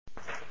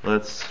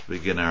Let's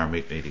begin our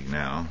meeting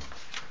now.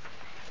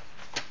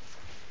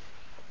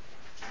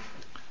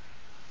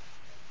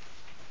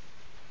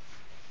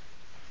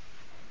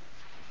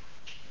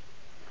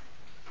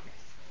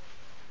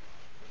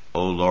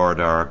 O Lord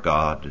our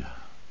God,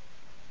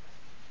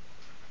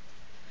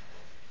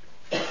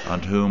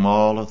 unto whom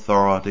all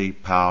authority,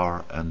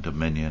 power, and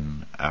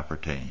dominion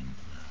appertain,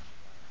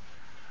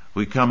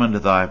 we come into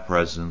thy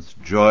presence,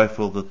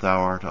 joyful that thou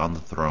art on the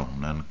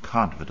throne, and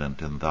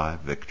confident in thy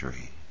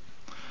victory.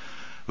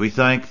 We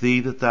thank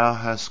thee that thou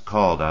hast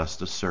called us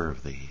to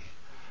serve thee,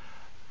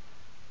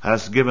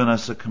 hast given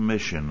us a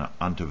commission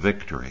unto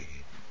victory.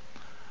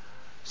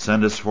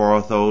 Send us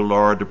forth, O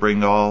Lord, to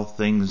bring all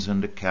things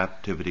into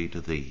captivity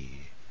to thee,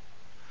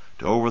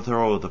 to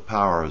overthrow the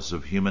powers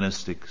of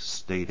humanistic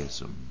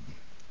statism,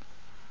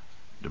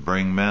 to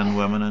bring men,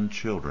 women, and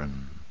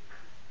children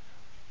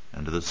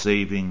into the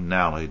saving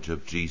knowledge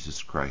of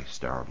Jesus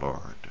Christ our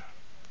Lord.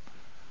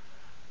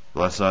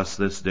 Bless us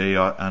this day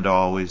and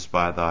always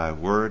by thy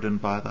word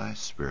and by thy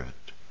Spirit.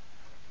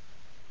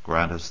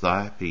 Grant us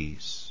thy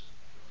peace,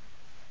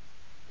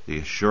 the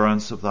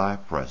assurance of thy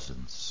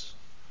presence,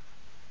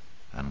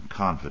 and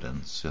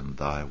confidence in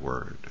thy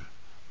word.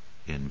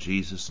 In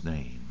Jesus'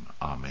 name,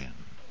 amen.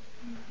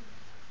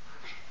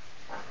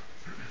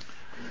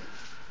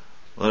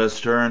 Let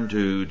us turn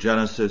to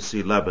Genesis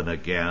 11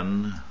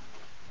 again,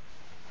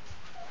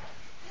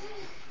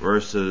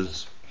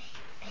 verses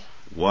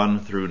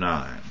 1 through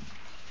 9.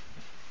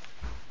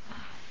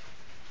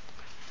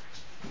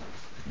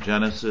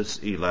 Genesis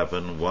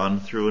 11, 1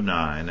 through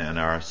 9, and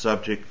our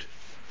subject,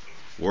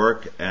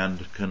 work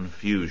and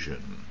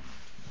confusion.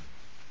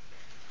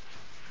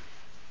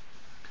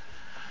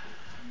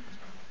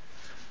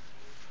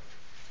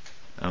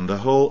 And the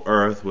whole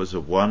earth was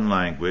of one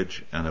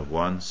language and of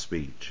one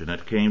speech. And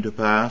it came to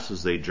pass,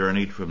 as they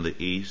journeyed from the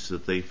east,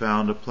 that they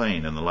found a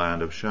plain in the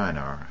land of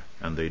Shinar,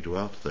 and they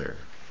dwelt there.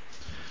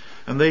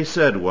 And they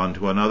said one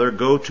to another,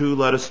 Go to,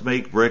 let us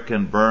make brick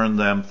and burn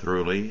them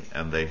thoroughly.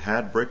 And they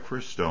had brick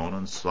for stone,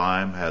 and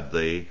slime had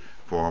they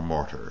for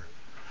mortar.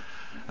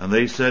 And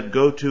they said,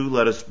 Go to,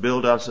 let us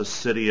build us a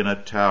city and a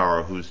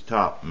tower, whose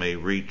top may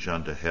reach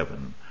unto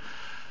heaven.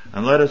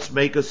 And let us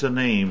make us a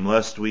name,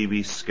 lest we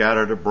be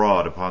scattered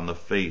abroad upon the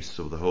face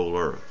of the whole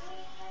earth.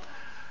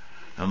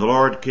 And the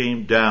Lord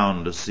came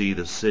down to see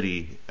the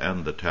city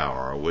and the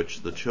tower,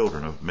 which the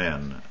children of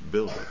men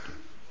builded.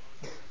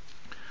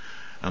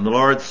 And the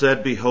Lord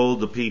said, Behold,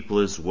 the people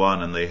is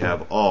one, and they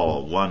have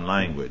all one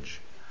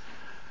language.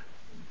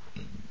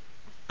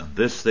 And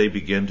this they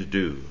begin to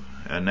do,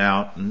 and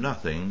now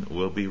nothing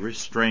will be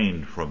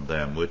restrained from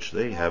them which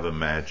they have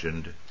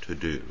imagined to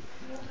do.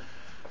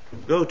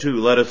 Go to,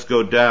 let us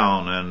go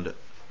down, and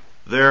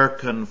there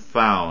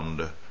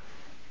confound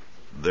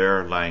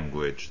their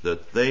language,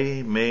 that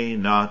they may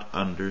not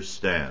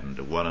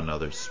understand one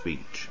another's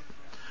speech.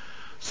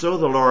 So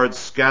the Lord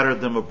scattered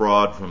them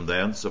abroad from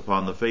thence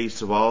upon the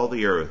face of all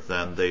the earth,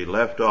 and they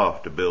left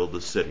off to build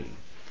the city.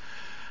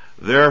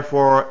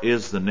 Therefore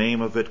is the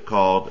name of it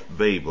called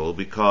Babel,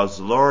 because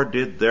the Lord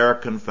did there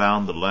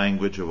confound the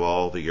language of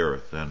all the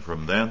earth, and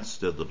from thence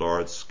did the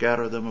Lord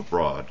scatter them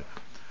abroad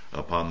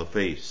upon the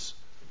face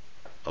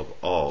of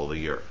all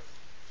the earth.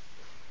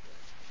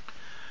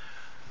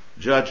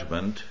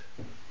 Judgment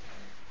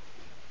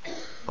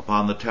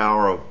upon the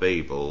Tower of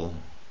Babel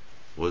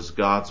was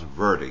God's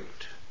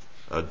verdict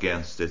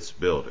against its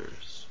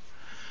builders.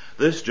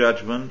 This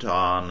judgment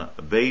on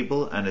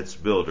Babel and its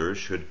builders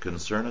should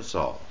concern us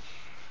all,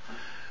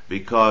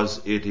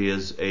 because it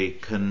is a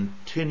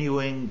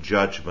continuing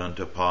judgment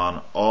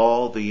upon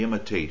all the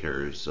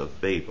imitators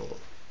of Babel.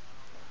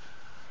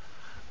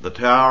 The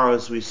tower,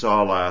 as we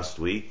saw last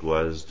week,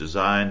 was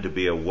designed to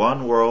be a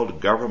one-world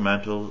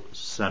governmental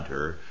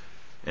center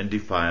in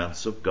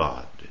defiance of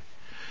God.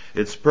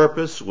 Its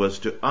purpose was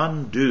to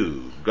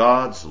undo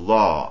God's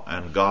law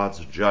and God's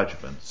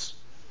judgments,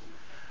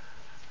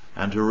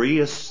 and to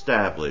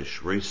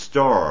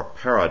restore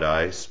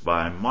paradise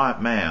by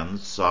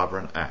man's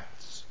sovereign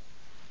acts.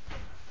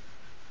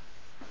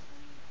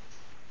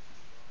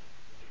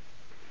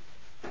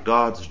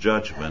 God's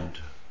judgment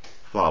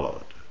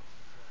followed.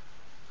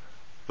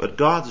 But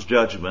God's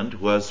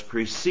judgment was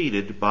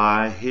preceded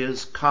by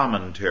his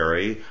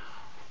commentary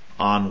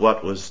on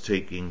what was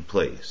taking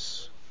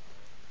place.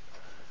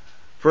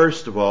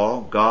 First of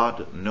all,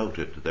 God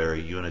noted their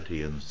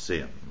unity in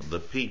sin. The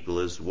people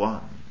is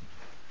one,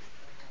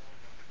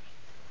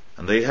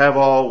 and they have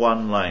all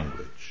one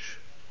language.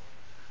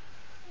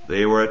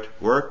 They were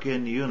at work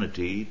in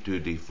unity to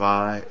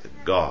defy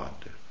God.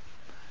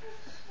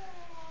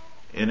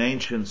 In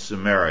ancient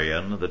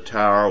Sumerian, the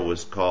tower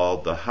was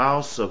called the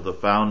house of the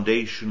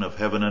foundation of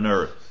heaven and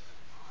earth.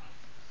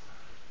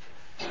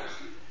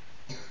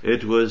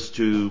 It was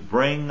to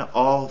bring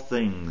all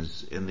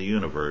things in the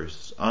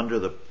universe under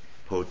the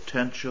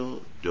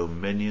potential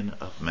dominion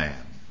of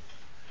man.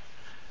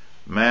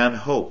 Man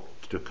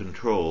hoped to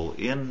control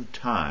in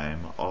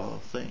time all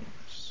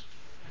things.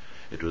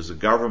 It was a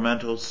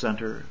governmental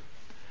center.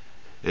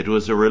 It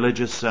was a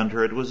religious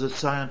center. It was a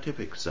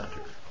scientific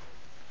center.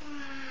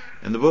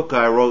 In In the book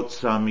I wrote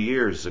some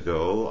years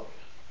ago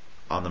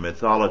on the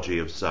mythology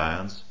of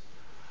science,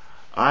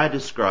 I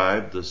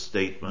described the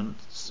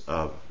statements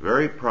of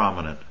very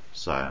prominent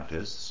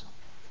scientists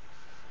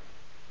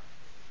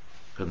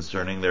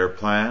concerning their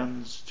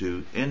plans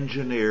to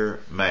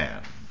engineer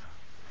man,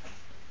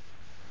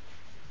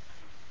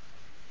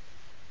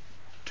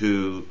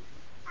 to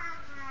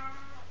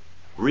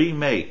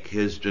remake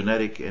his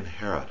genetic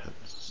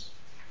inheritance.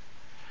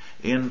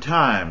 In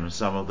time,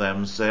 some of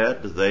them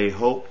said they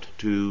hoped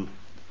to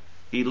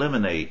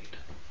eliminate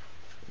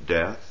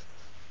death,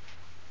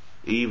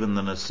 even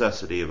the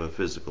necessity of a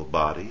physical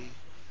body.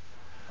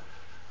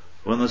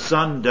 When the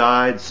sun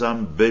died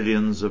some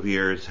billions of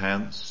years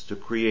hence, to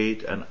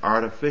create an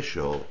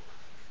artificial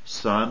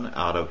sun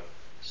out of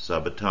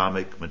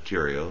subatomic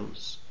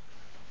materials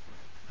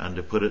and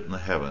to put it in the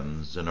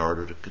heavens in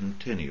order to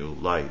continue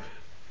life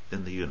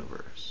in the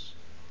universe.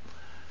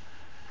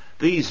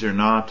 These are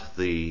not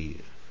the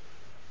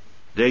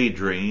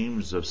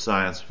daydreams of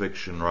science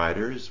fiction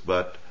writers,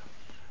 but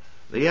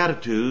the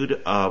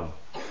attitude of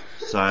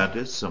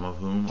scientists, some of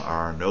whom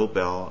are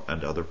Nobel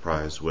and other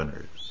prize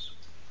winners,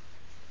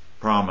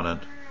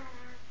 prominent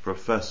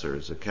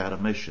professors,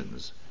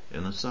 academicians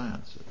in the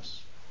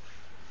sciences.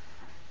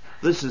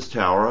 This is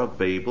Tower of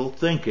Babel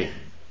thinking.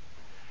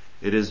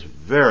 It is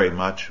very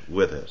much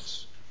with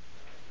us.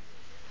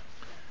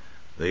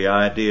 The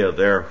idea,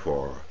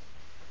 therefore,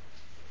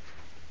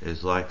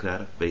 is like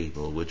that of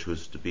Babel, which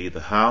was to be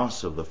the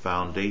house of the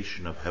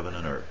foundation of heaven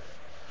and earth,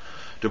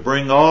 to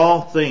bring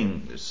all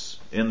things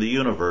in the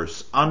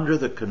universe under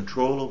the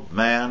control of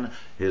man,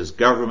 his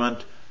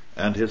government,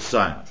 and his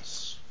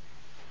science.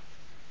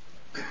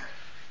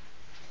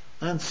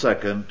 And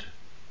second,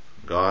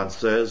 God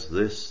says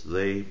this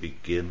they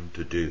begin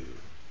to do.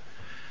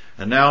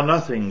 And now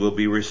nothing will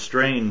be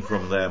restrained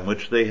from them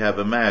which they have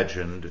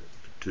imagined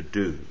to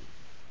do.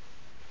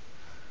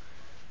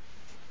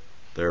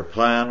 Their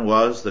plan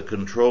was the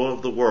control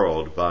of the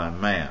world by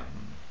man.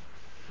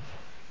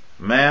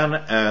 Man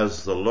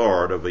as the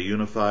Lord of a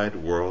unified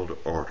world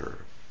order.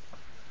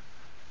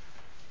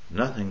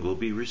 Nothing will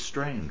be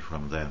restrained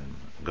from them,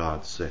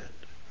 God said.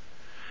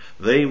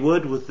 They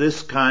would, with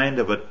this kind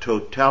of a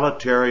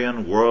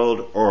totalitarian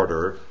world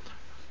order,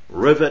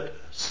 rivet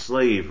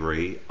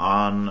slavery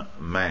on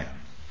man.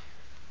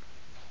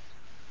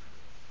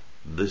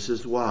 This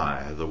is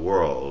why the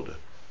world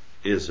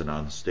is an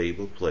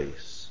unstable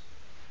place.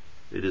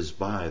 It is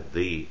by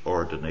the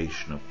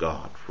ordination of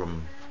God,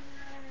 from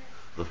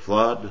the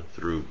flood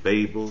through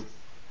Babel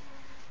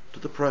to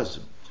the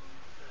present.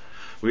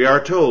 We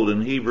are told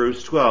in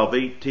Hebrews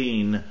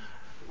 12:18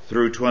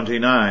 through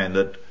 29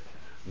 that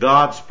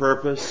God's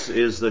purpose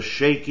is the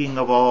shaking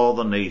of all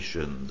the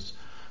nations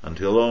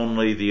until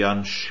only the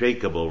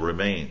unshakable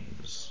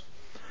remains.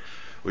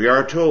 We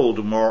are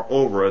told,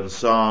 moreover, in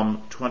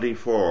Psalm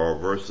 24,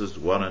 verses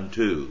 1 and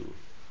 2,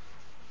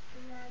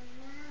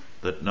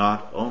 that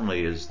not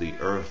only is the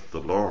earth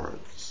the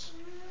Lord's,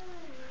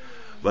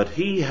 but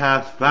he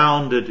hath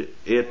founded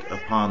it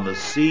upon the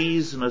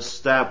seas and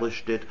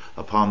established it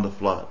upon the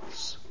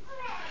floods.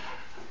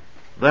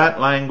 That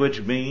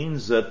language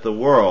means that the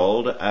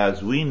world,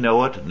 as we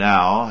know it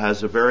now,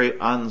 has a very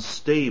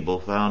unstable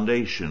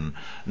foundation,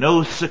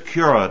 no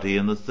security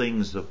in the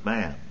things of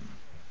man.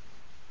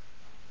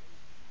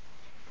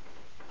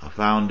 A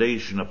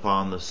foundation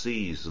upon the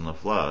seas and the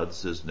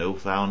floods is no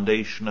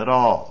foundation at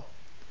all.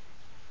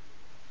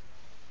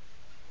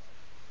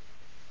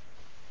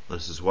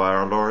 This is why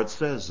our Lord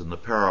says in the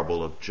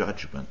parable of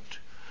judgment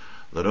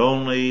that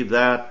only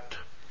that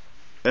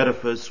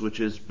edifice which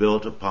is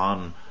built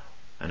upon,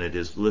 and it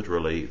is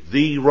literally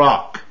the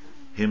rock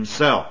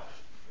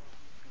himself,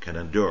 can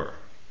endure.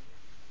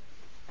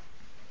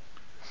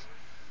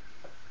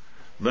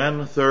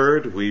 Then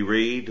third, we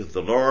read,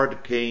 the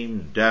Lord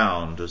came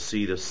down to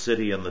see the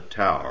city and the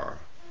tower.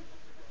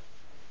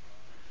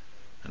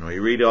 And we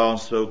read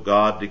also,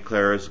 God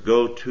declares,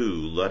 go to,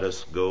 let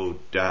us go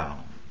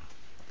down.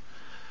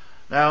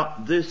 Now,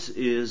 this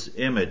is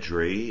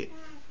imagery.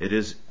 It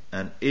is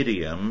an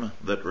idiom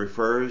that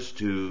refers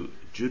to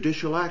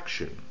judicial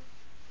action.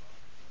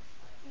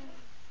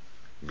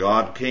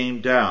 God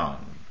came down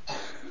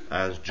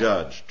as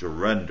judge to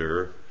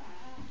render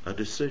a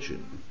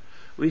decision.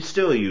 We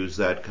still use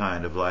that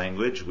kind of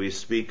language. We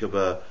speak of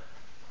a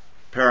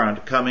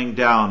parent coming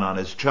down on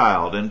his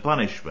child in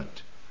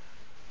punishment.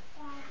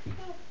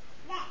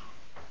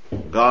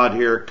 God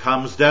here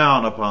comes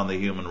down upon the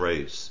human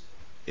race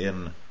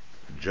in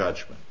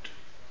judgment.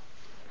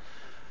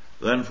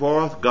 Then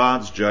fourth,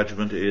 God's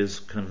judgment is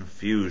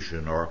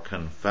confusion or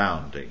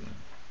confounding.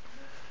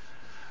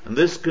 And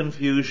this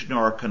confusion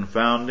or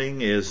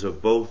confounding is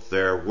of both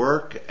their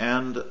work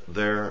and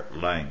their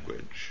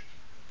language.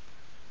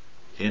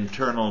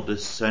 Internal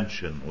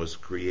dissension was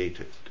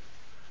created.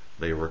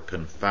 They were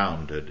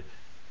confounded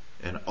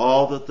in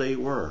all that they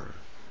were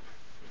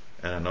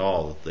and in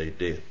all that they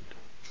did.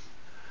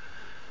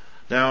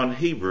 Now in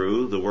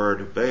Hebrew, the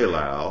word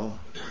Balal,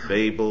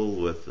 Babel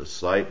with a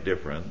slight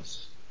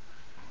difference,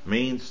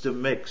 means to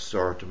mix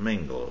or to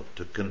mingle,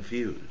 to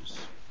confuse.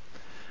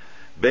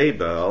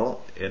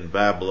 Babel in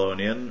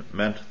Babylonian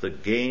meant the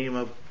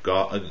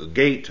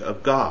gate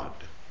of God.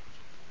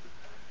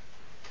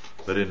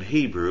 But in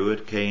Hebrew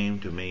it came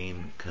to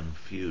mean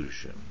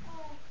confusion,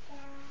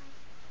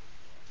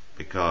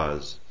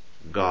 because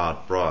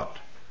God brought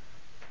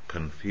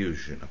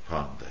confusion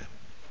upon them.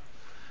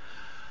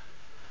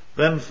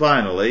 Then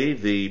finally,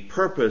 the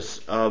purpose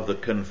of the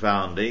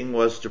confounding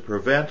was to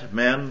prevent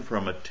men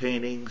from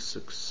attaining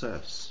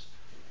success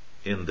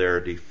in their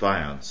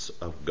defiance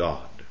of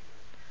God.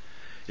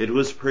 It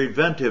was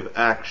preventive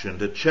action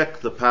to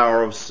check the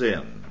power of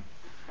sin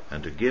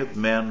and to give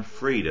men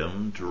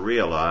freedom to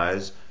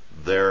realize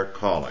their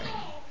calling.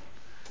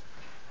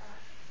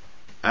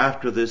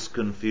 After this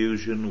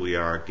confusion, we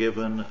are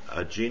given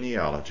a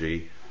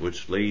genealogy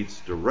which leads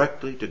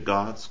directly to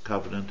God's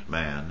covenant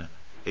man,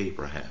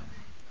 Abraham.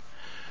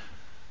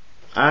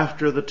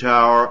 After the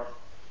tower,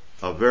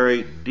 a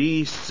very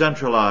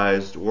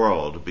decentralized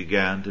world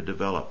began to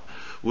develop,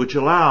 which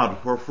allowed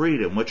for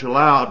freedom, which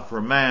allowed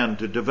for man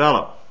to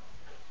develop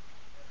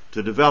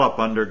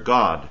under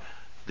God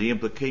the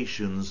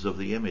implications of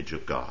the image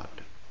of God.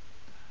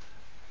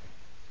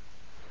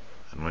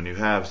 And when you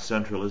have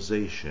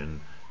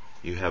centralization,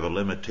 you have a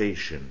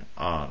limitation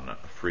on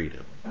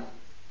freedom.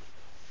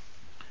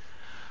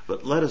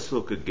 But let us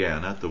look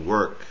again at the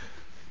work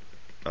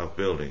of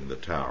building the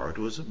tower. It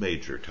was a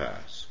major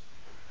task.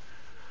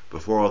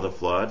 Before the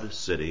flood,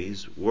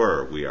 cities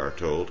were, we are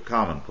told,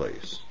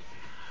 commonplace.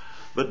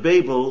 But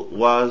Babel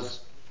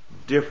was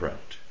different.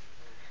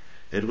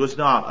 It was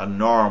not a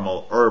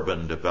normal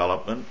urban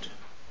development.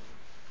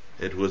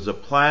 It was a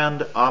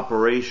planned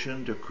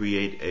operation to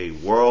create a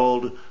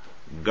world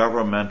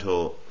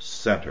governmental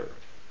center.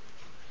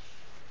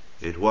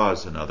 It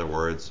was, in other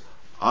words,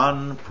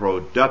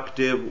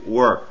 unproductive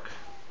work.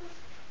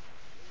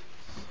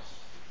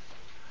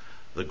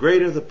 The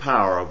greater the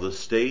power of the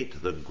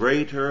state, the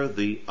greater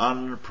the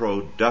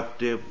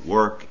unproductive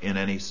work in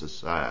any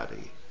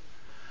society.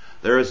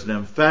 There is an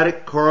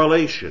emphatic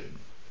correlation,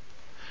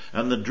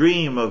 and the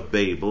dream of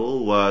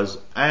Babel was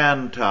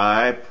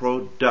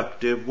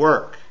anti-productive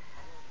work.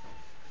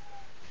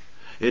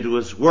 It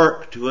was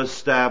work to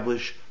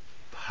establish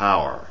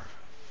power,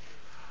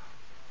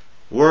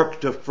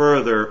 work to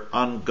further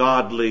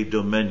ungodly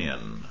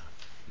dominion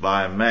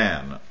by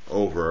man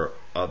over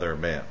other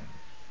men.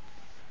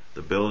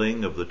 The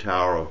building of the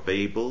Tower of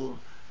Babel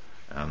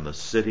and the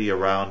city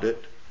around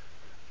it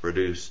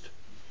produced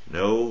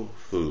no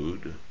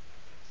food,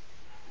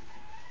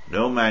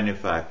 no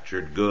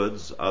manufactured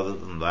goods other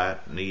than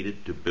that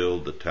needed to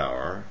build the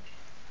tower,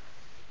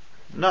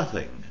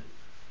 nothing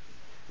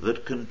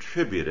that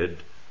contributed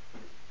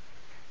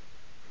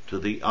to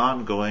the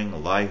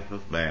ongoing life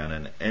of man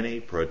in any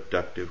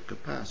productive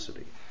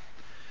capacity.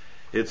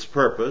 Its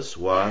purpose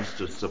was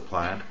to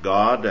supplant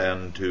God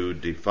and to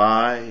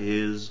defy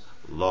His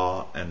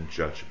law and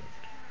judgment.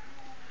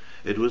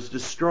 It was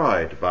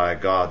destroyed by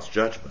God's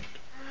judgment.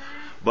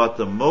 But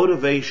the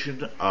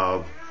motivation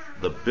of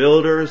the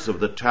builders of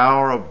the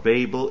Tower of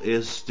Babel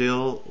is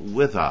still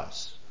with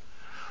us.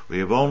 We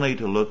have only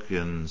to look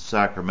in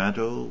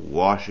Sacramento,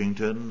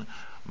 Washington,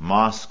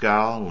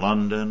 Moscow,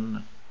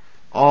 London,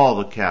 all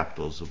the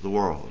capitals of the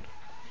world,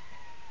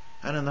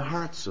 and in the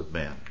hearts of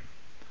men,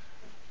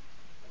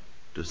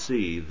 to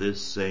see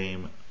this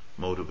same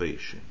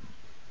motivation.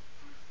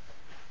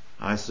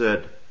 I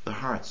said the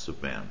hearts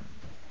of men.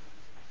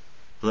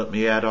 Let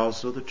me add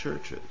also the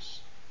churches.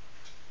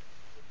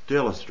 To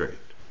illustrate,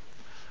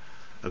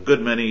 a good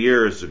many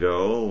years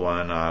ago,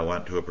 when I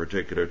went to a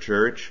particular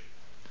church,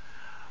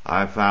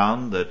 I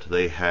found that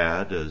they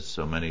had, as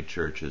so many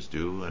churches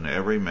do, an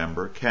every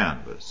member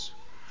canvass,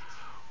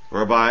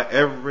 whereby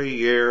every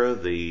year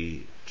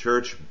the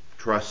church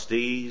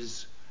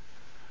trustees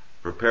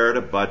prepared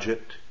a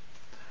budget,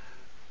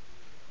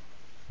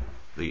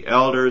 the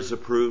elders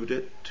approved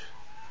it,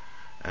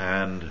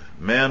 and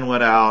men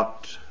went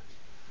out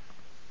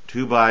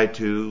 2 by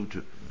 2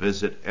 to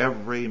visit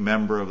every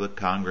member of the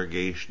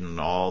congregation and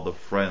all the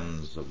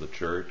friends of the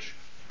church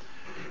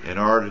in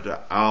order to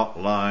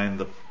outline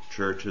the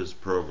church's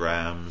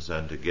programs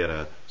and to get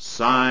a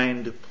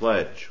signed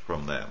pledge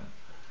from them.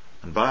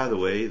 And by the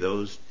way,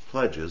 those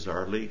pledges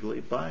are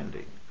legally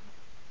binding.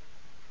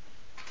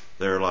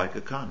 They're like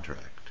a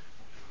contract.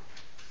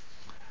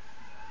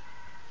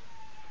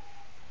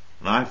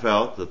 And I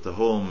felt that the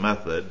whole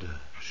method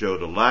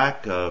showed a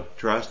lack of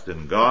trust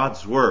in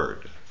God's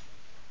Word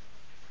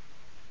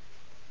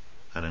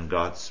and in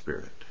God's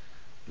Spirit.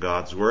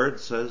 God's Word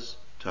says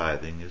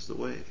tithing is the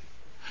way.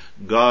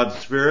 God's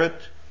Spirit,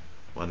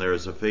 when there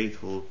is a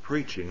faithful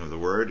preaching of the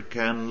Word,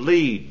 can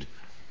lead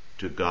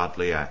to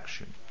godly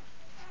action.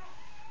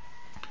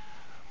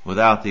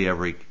 Without the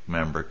every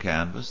member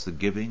canvass, the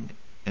giving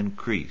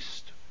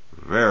increased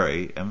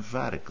very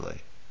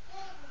emphatically.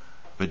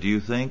 But do you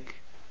think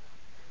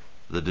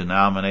the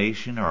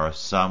denomination or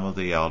some of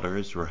the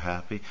elders were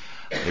happy?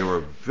 They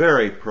were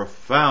very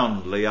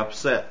profoundly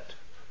upset.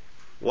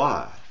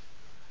 Why?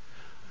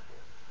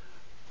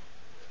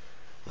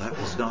 That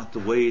was not the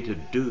way to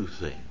do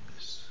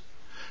things.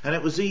 And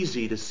it was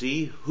easy to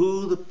see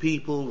who the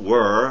people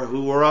were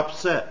who were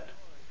upset.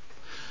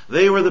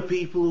 They were the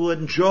people who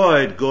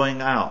enjoyed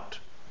going out.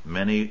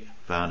 Many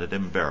found it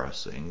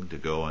embarrassing to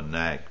go and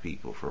nag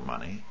people for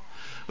money,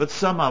 but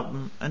some of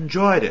them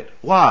enjoyed it.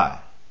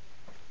 Why?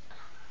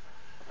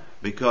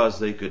 Because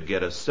they could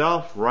get a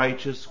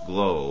self-righteous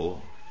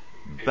glow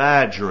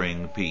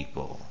badgering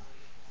people,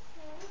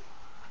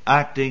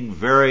 acting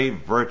very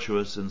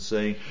virtuous and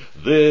saying,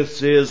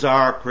 this is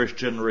our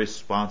Christian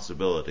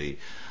responsibility,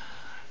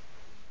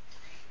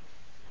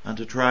 and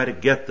to try to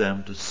get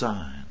them to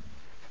sign.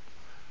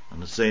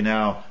 And to say,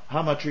 now,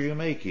 how much are you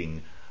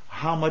making?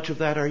 How much of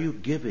that are you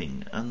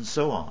giving? And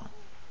so on.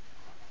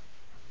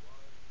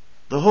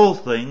 The whole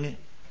thing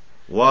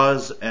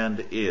was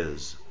and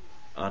is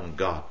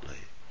ungodly.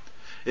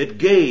 It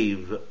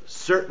gave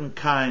certain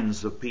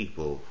kinds of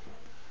people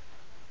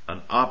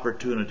an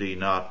opportunity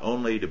not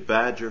only to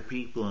badger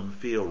people and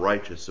feel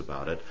righteous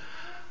about it,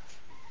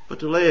 but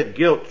to lay a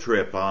guilt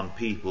trip on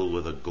people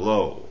with a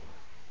glow.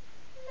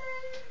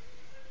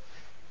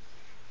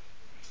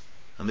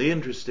 And the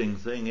interesting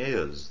thing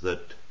is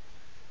that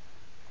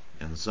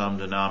in some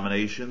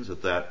denominations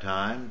at that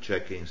time,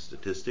 checking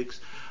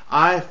statistics,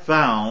 I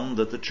found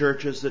that the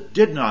churches that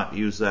did not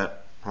use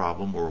that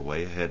problem were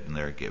way ahead in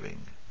their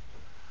giving.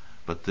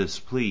 But this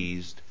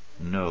pleased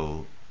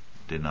no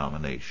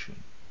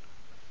denomination.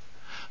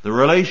 The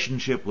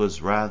relationship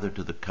was rather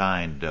to the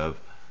kind of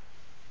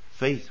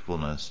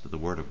faithfulness to the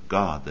Word of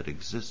God that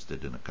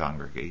existed in a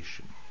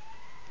congregation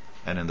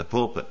and in the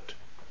pulpit,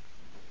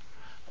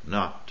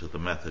 not to the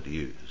method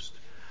used.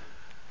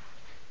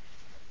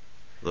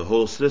 The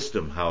whole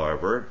system,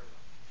 however,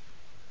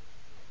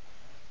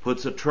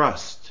 puts a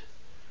trust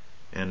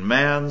in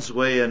man's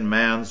way and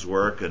man's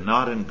work and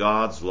not in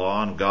God's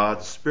law and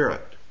God's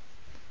Spirit.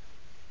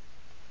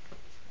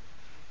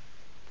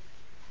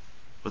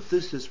 But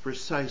this is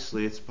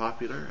precisely its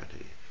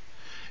popularity.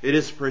 It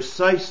is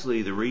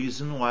precisely the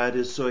reason why it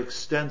is so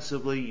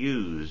extensively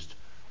used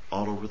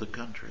all over the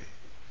country.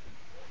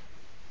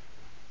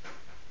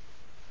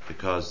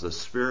 Because the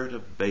spirit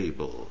of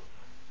Babel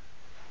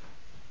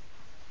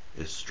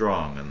is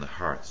strong in the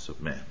hearts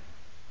of men.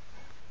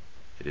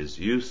 It is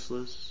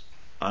useless,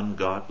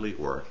 ungodly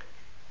work,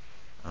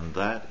 and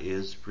that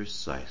is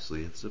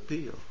precisely its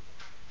appeal.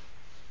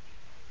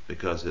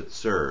 Because it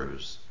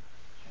serves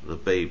the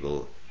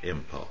Babel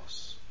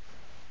impulse,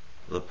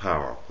 the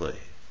power play.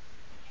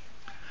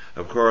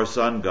 Of course,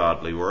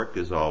 ungodly work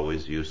is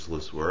always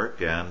useless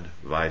work, and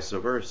vice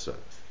versa.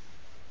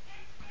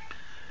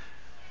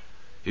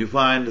 You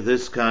find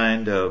this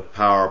kind of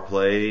power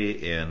play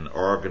in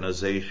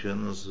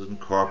organizations and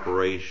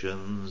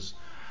corporations,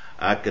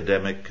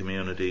 academic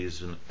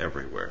communities, and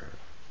everywhere.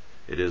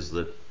 It is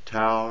the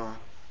Tower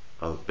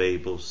of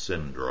Babel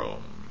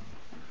syndrome.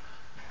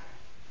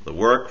 The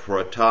work for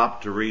a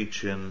top to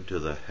reach into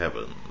the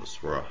heavens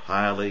for a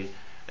highly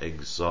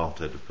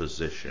exalted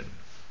position,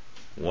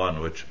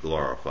 one which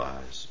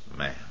glorifies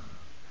man.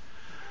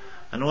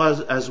 And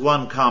as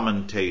one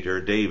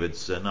commentator,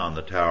 Davidson, on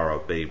the Tower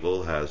of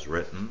Babel has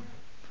written,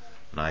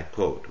 and I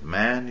quote,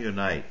 "Man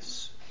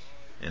unites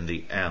in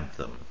the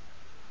anthem,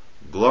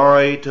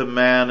 glory to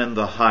man in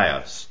the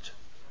highest,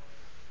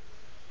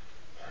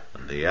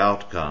 and the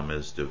outcome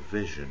is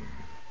division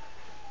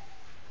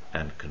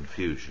and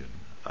confusion,"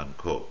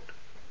 unquote.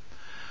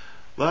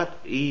 But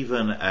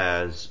even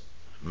as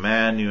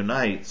man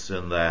unites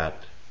in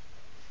that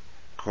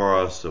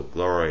chorus of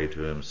glory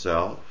to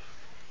himself,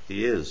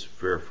 he is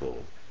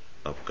fearful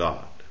of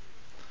God.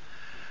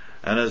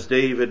 And as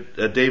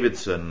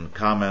Davidson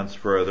comments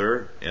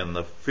further, in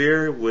the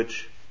fear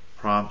which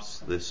prompts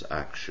this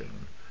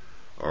action,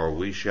 or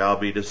we shall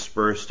be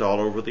dispersed all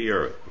over the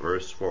earth,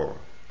 verse 4,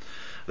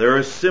 there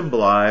is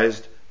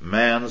symbolized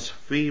man's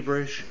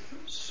feverish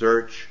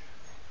search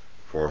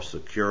for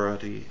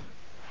security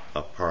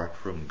apart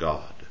from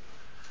God,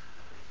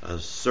 a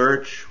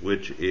search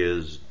which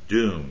is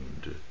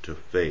doomed to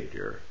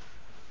failure,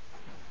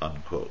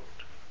 unquote.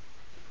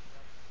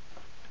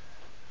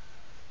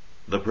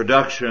 The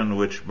production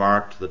which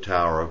marked the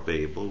Tower of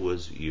Babel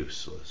was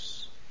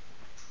useless.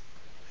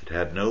 It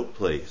had no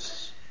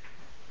place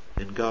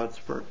in God's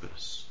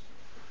purpose.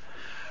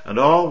 And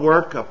all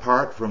work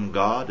apart from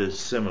God is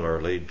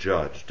similarly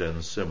judged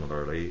and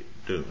similarly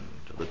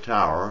doomed. The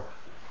tower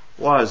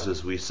was,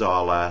 as we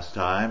saw last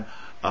time,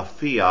 a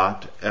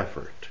fiat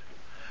effort.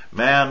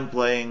 Man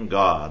playing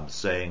God,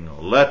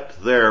 saying,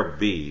 "Let there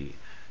be,"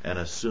 and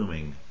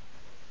assuming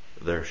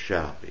there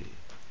shall be.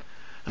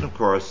 And of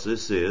course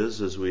this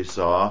is, as we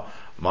saw,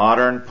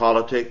 modern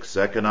politics,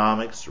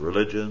 economics,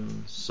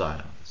 religion,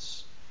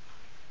 science.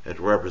 It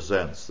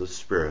represents the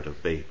spirit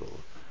of Babel.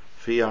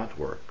 Fiat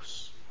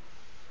works.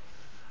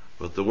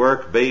 But the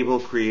work Babel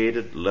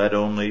created led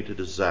only to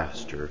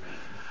disaster.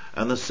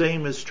 And the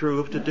same is true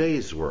of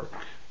today's work.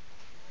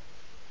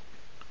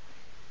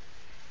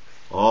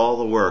 All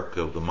the work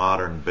of the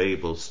modern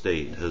Babel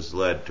state has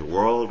led to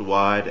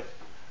worldwide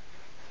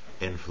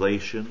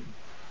inflation,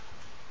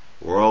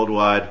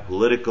 worldwide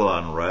political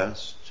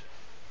unrest,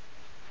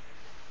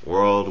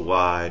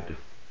 worldwide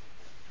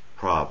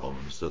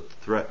problems that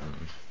threaten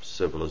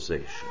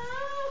civilization.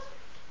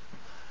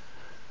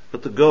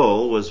 But the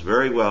goal was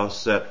very well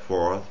set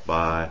forth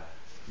by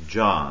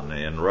John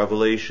in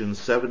Revelation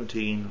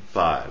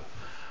 17:5,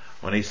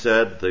 when he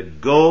said, "The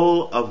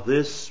goal of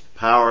this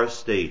power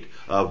state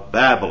of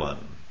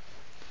Babylon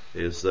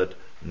is that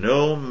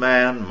no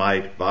man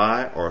might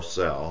buy or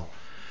sell,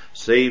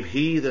 save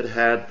he that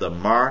had the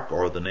mark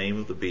or the name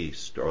of the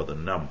beast or the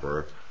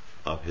number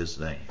of his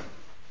name."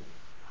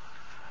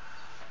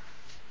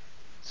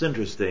 It's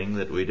interesting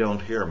that we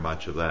don't hear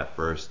much of that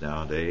verse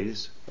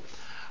nowadays.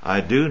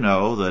 I do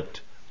know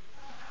that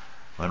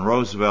when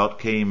Roosevelt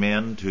came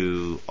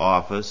into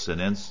office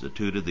and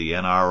instituted the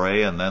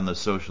NRA and then the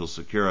Social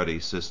Security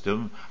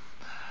system,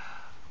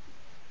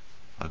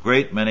 a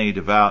great many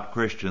devout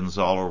Christians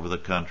all over the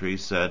country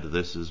said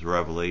this is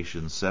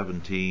Revelation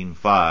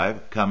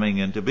 17:5 coming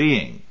into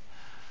being.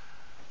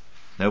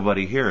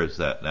 Nobody hears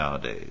that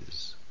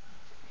nowadays,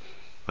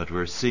 but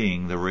we're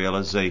seeing the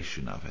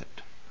realization of it.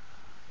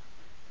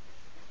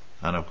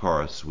 And of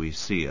course we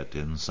see it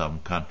in some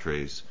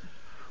countries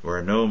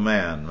where no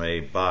man may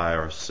buy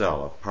or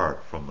sell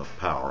apart from the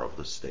power of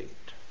the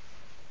state.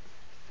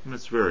 And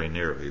it's very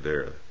nearly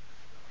there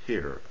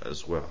here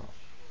as well.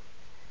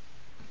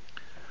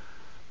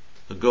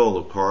 The goal,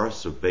 of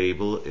course, of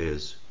Babel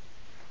is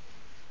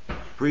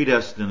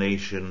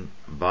predestination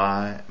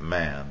by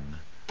man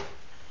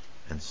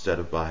instead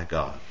of by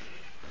God.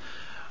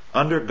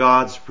 Under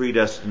God's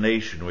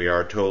predestination, we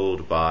are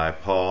told by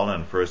Paul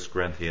in 1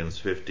 Corinthians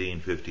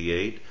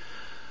 15:58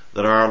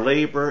 that our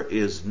labor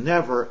is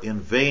never in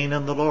vain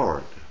in the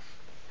Lord,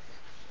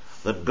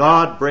 that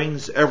God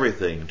brings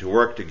everything to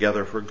work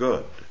together for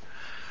good,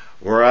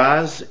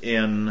 whereas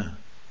in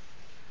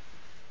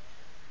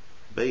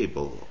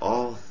Babel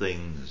all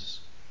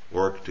things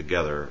work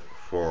together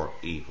for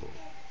evil.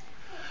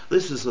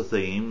 This is a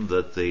theme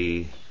that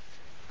the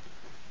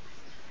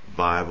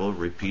Bible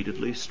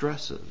repeatedly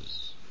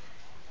stresses.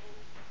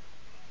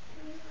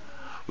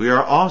 We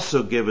are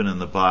also given in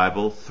the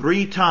Bible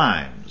 3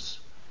 times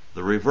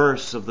the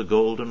reverse of the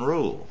golden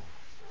rule,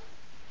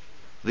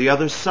 the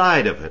other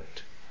side of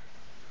it,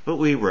 but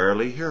we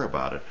rarely hear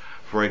about it.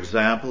 For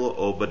example,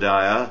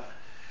 Obadiah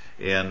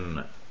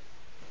in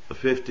the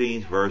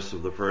 15th verse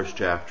of the 1st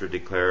chapter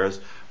declares,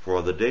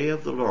 "For the day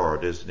of the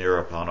Lord is near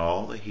upon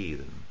all the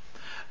heathen.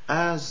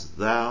 As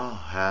thou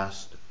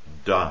hast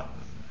done,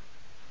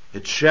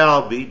 it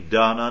shall be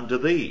done unto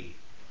thee.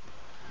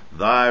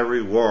 Thy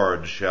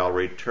reward shall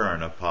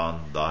return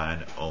upon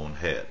thine own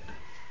head."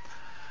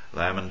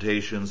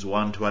 Lamentations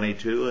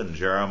 1:22 and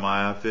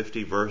Jeremiah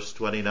 50 verse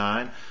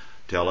 29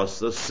 tell us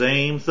the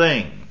same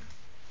thing,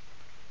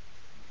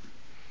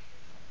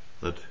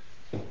 that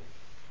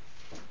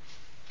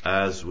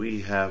as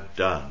we have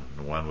done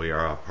when we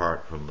are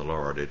apart from the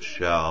Lord, it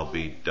shall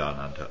be done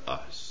unto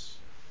us.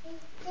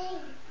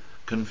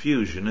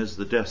 Confusion is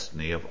the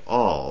destiny of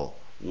all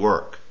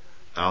work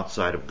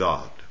outside of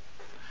God.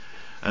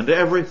 And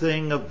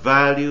everything of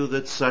value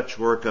that such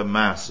work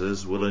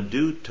amasses will in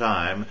due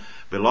time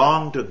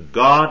belong to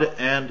God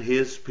and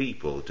His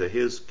people, to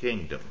His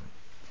kingdom.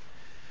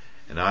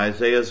 In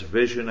Isaiah's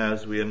vision,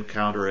 as we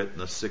encounter it in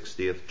the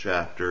 60th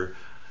chapter,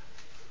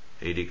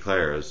 he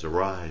declares,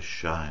 "Arise,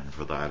 shine,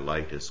 for thy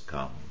light is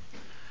come,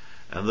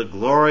 and the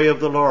glory of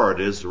the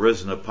Lord is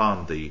risen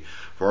upon thee.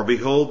 For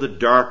behold, the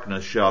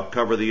darkness shall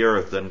cover the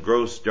earth, and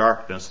gross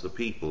darkness the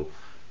people.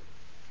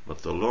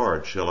 But the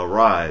Lord shall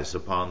arise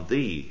upon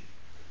thee,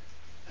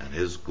 and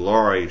His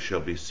glory shall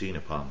be seen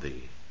upon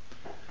thee.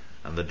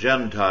 And the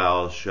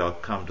Gentiles shall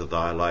come to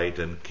thy light,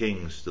 and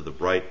kings to the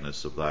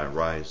brightness of thy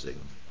rising.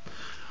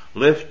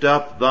 Lift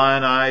up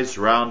thine eyes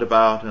round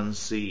about, and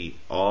see,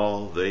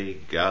 all they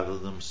gather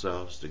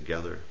themselves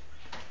together.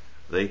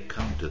 They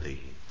come to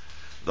thee.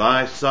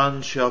 Thy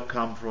sons shall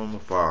come from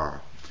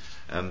afar,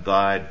 and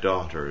thy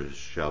daughters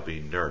shall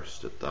be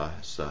nursed at thy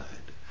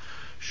side.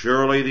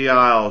 Surely the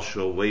isles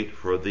shall wait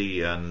for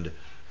thee, and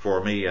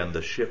for me, and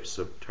the ships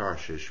of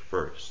Tarshish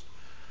first,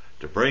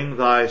 to bring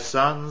thy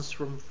sons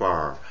from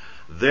far,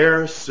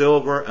 their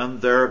silver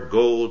and their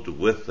gold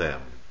with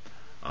them,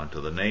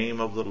 unto the name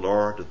of the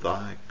Lord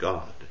thy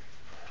God,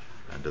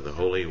 and to the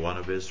Holy One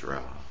of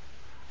Israel,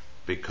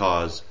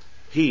 because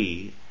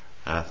He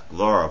hath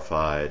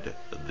glorified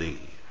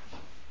thee."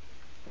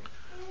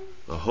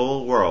 The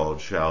whole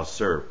world shall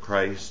serve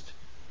Christ,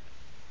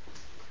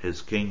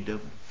 His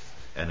kingdom,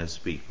 and His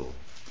people,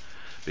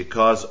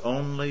 because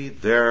only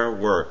their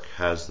work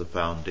has the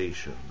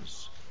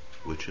foundations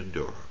which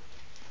endure.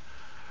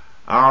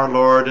 Our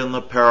Lord, in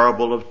the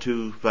parable of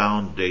 2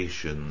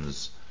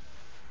 foundations,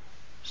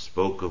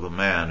 spoke of a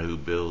man who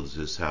builds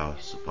his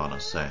house upon a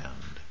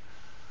sand.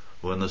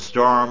 When the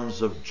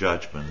storms of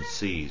judgment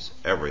seize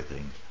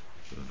everything,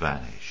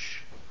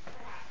 vanish.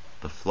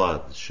 The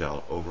floods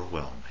shall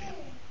overwhelm him.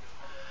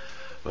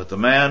 But the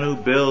man who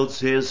builds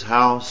his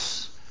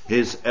house,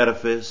 his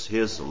edifice,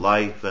 his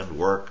life and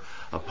work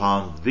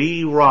upon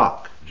the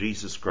rock,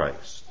 Jesus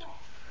Christ,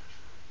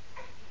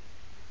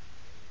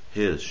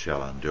 his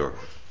shall endure.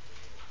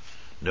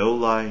 No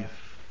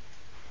life,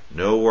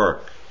 no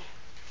work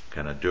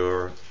can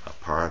endure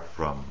apart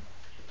from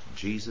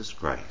Jesus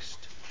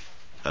Christ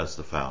as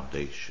the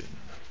foundation.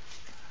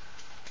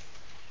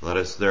 Let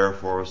us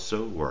therefore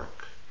so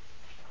work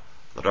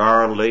that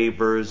our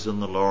labors in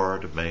the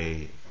Lord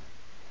may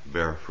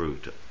bear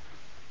fruit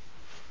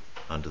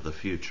unto the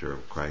future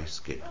of Christ's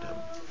kingdom.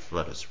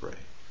 Let us pray.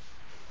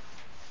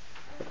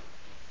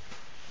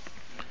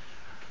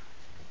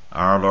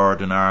 Our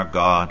Lord and our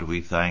God,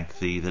 we thank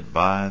Thee that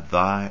by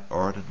Thy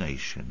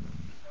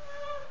ordination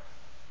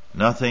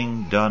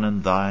nothing done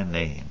in Thy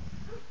name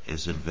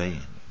is in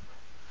vain,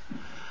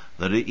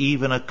 that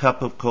even a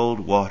cup of cold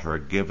water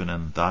given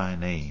in Thy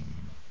name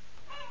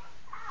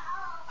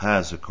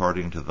has,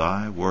 according to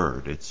Thy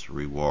word, its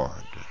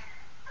reward.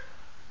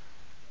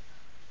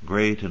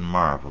 Great and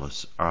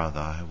marvelous are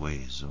Thy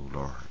ways, O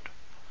Lord,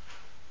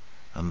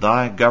 and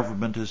Thy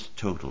government is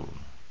total,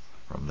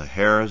 from the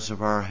hairs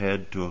of our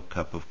head to a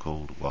cup of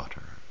cold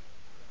water.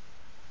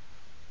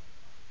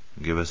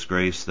 Give us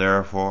grace,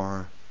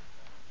 therefore,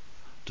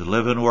 to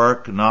live and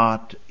work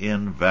not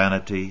in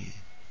vanity,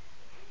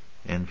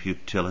 in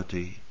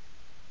futility,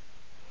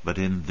 but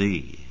in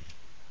Thee,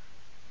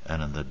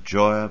 and in the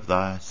joy of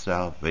Thy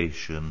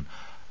salvation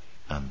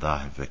and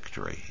Thy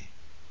victory.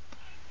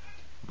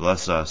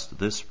 Bless us to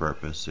this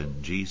purpose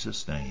in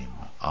Jesus' name.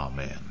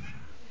 Amen.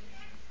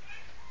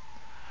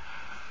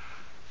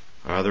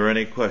 Are there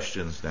any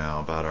questions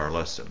now about our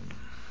lesson?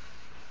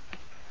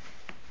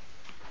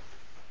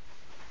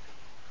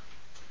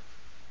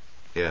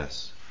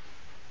 Yes.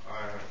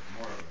 I have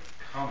more of a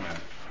comment.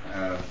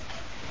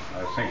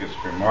 I think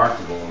it's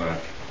remarkable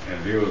that in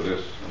view of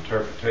this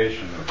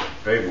interpretation of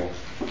fable,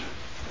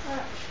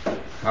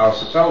 how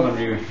seldom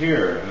you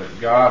hear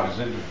that God has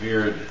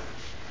interfered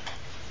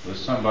with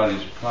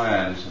somebody's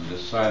plans and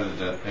decided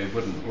that they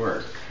wouldn't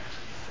work.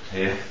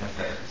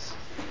 Yes.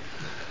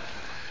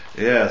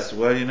 Yes,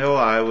 well,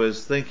 I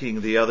was thinking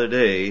the other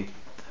day,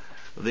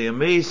 the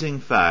amazing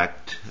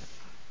fact,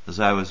 as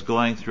I was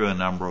going through a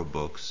number of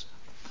books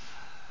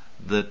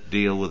that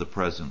deal with the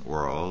present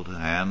world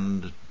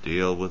and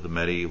deal with the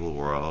medieval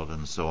world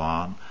and so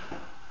on,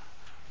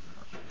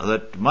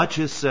 that much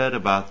is said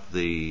about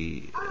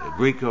the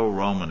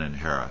Greco-Roman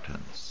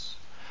inheritance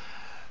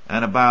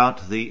and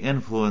about the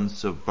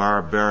influence of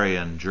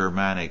barbarian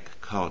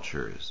Germanic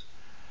cultures.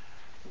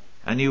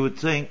 And you would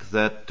think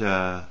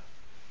that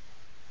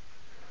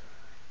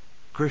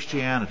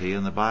Christianity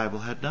and the Bible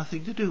had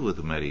nothing to do with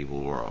the medieval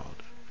world.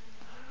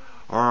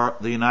 Or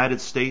the United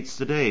States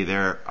today,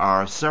 there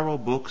are several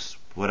books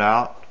put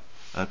out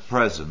at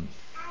present,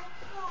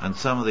 and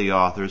some of the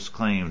authors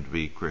claim to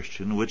be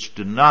Christian, which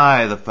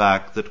deny the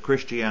fact that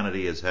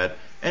Christianity has had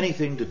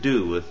anything to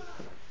do with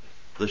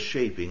the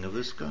shaping of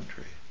this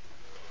country.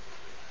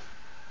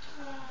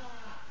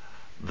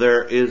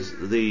 There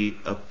is the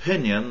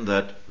opinion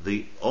that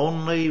the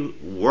only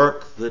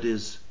work that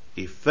is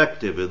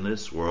effective in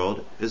this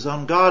world is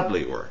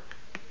ungodly work,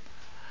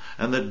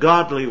 and that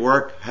godly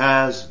work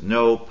has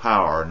no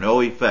power,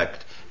 no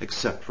effect,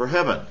 except for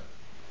heaven.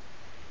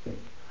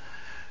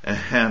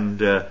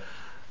 And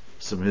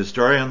some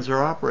historians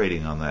are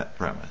operating on that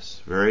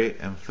premise very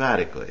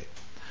emphatically.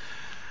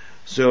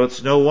 So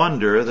it's no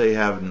wonder they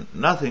have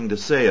nothing to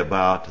say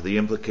about the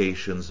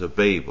implications of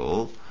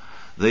Babel.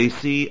 They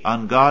see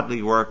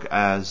ungodly work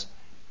as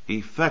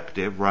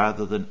effective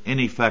rather than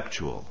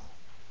ineffectual.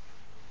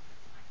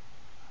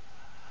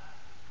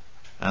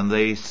 And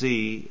they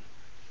see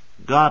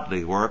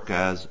godly work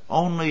as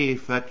only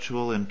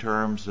effectual in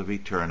terms of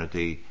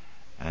eternity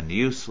and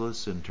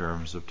useless in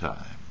terms of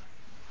time.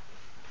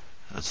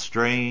 A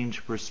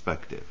strange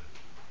perspective.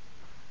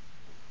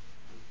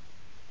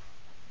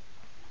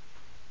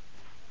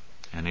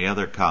 Any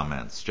other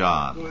comments,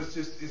 John? Well,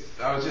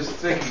 I was just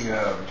thinking.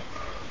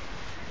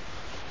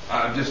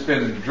 I've just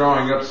been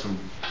drawing up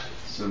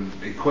some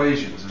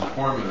equations and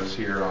formulas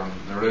here on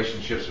the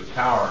relationships of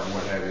power and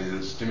what have you.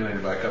 That's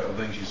stimulated by a couple of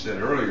things you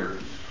said earlier.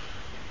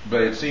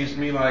 But it seems to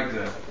me like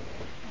the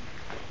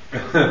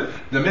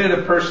minute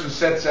a person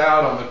sets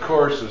out on the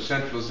course of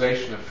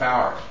centralization of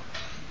power,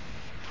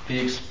 he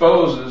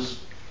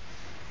exposes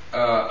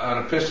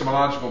an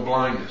epistemological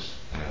blindness.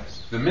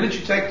 Yes. The minute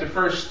you take the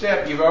first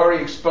step, you've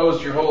already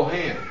exposed your whole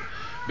hand.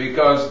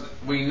 Because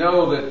we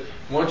know that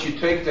once you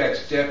take that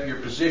step, your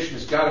position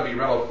has got to be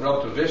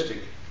relativistic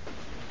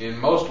in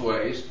most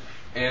ways.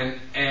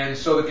 And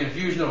so the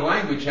confusion of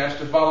language has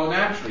to follow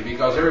naturally,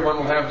 because everyone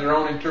will have their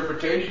own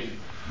interpretation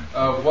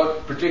of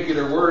what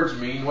particular words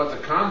mean, what the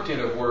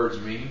content of words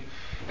mean,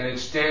 and it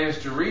stands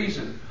to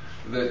reason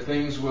that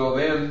things will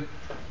then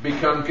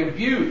become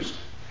confused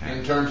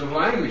in terms of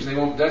language. They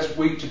won't. That's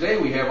today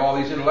we have all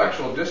these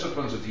intellectual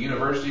disciplines at the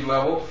university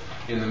level,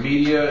 in the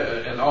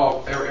media, and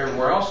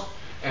everywhere else,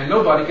 and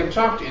nobody can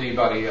talk to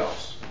anybody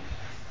else.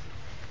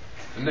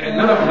 And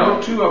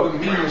no two of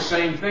them mean the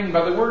same thing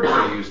by the words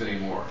they use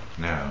anymore.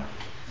 No.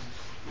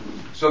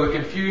 So the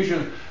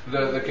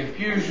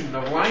confusion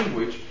of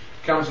language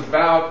comes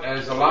about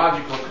as a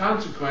logical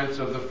consequence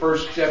of the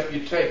first step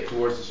you take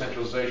towards the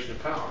centralization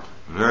of power.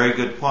 Very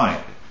good point.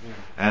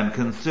 And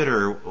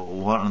consider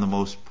one of the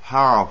most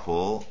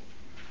powerful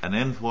and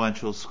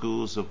influential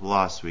schools of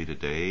philosophy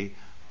today,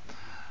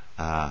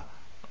 the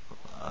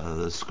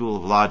school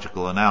of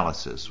logical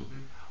analysis.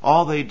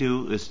 All they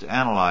do is to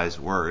analyze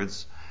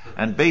words,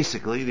 and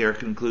basically their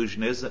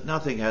conclusion is that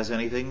nothing has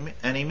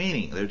any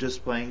meaning. They're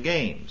just playing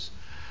games.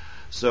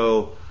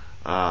 So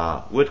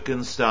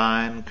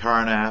Wittgenstein,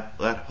 Carnap,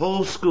 that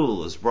whole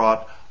school has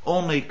brought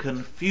only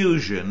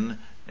confusion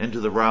into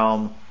the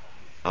realm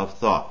of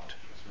thought.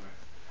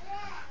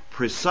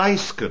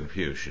 Precise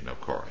confusion,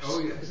 of course. Oh,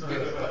 yes.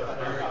 That's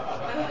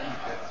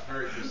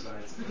very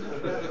precise.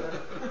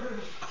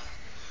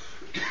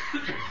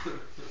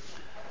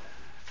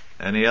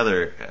 Any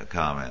other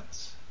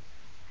comments?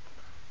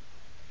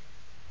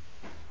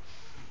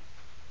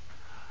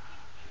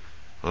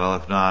 Well,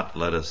 if not,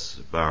 let us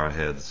bow our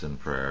heads in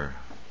prayer.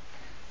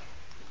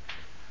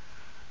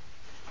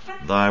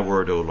 Thy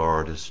word, O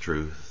Lord, is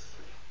truth,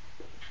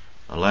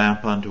 a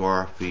lamp unto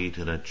our feet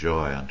and a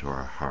joy unto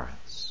our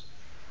hearts.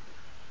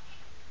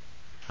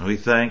 And we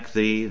thank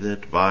Thee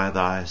that by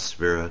Thy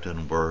Spirit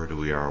and Word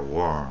we are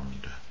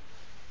warmed,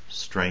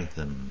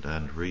 strengthened,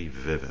 and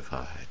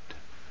revivified.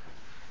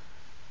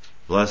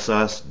 Bless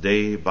us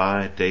day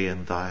by day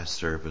in Thy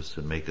service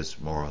and make us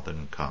more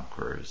than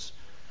conquerors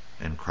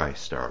in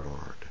Christ our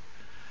Lord.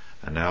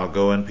 And now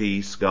go in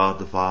peace. God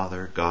the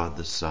Father, God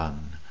the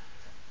Son,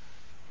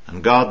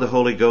 and God the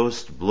Holy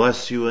Ghost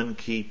bless you and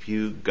keep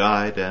you,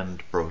 guide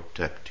and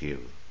protect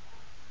you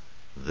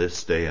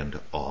this day and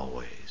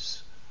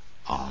always.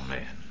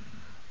 Amen.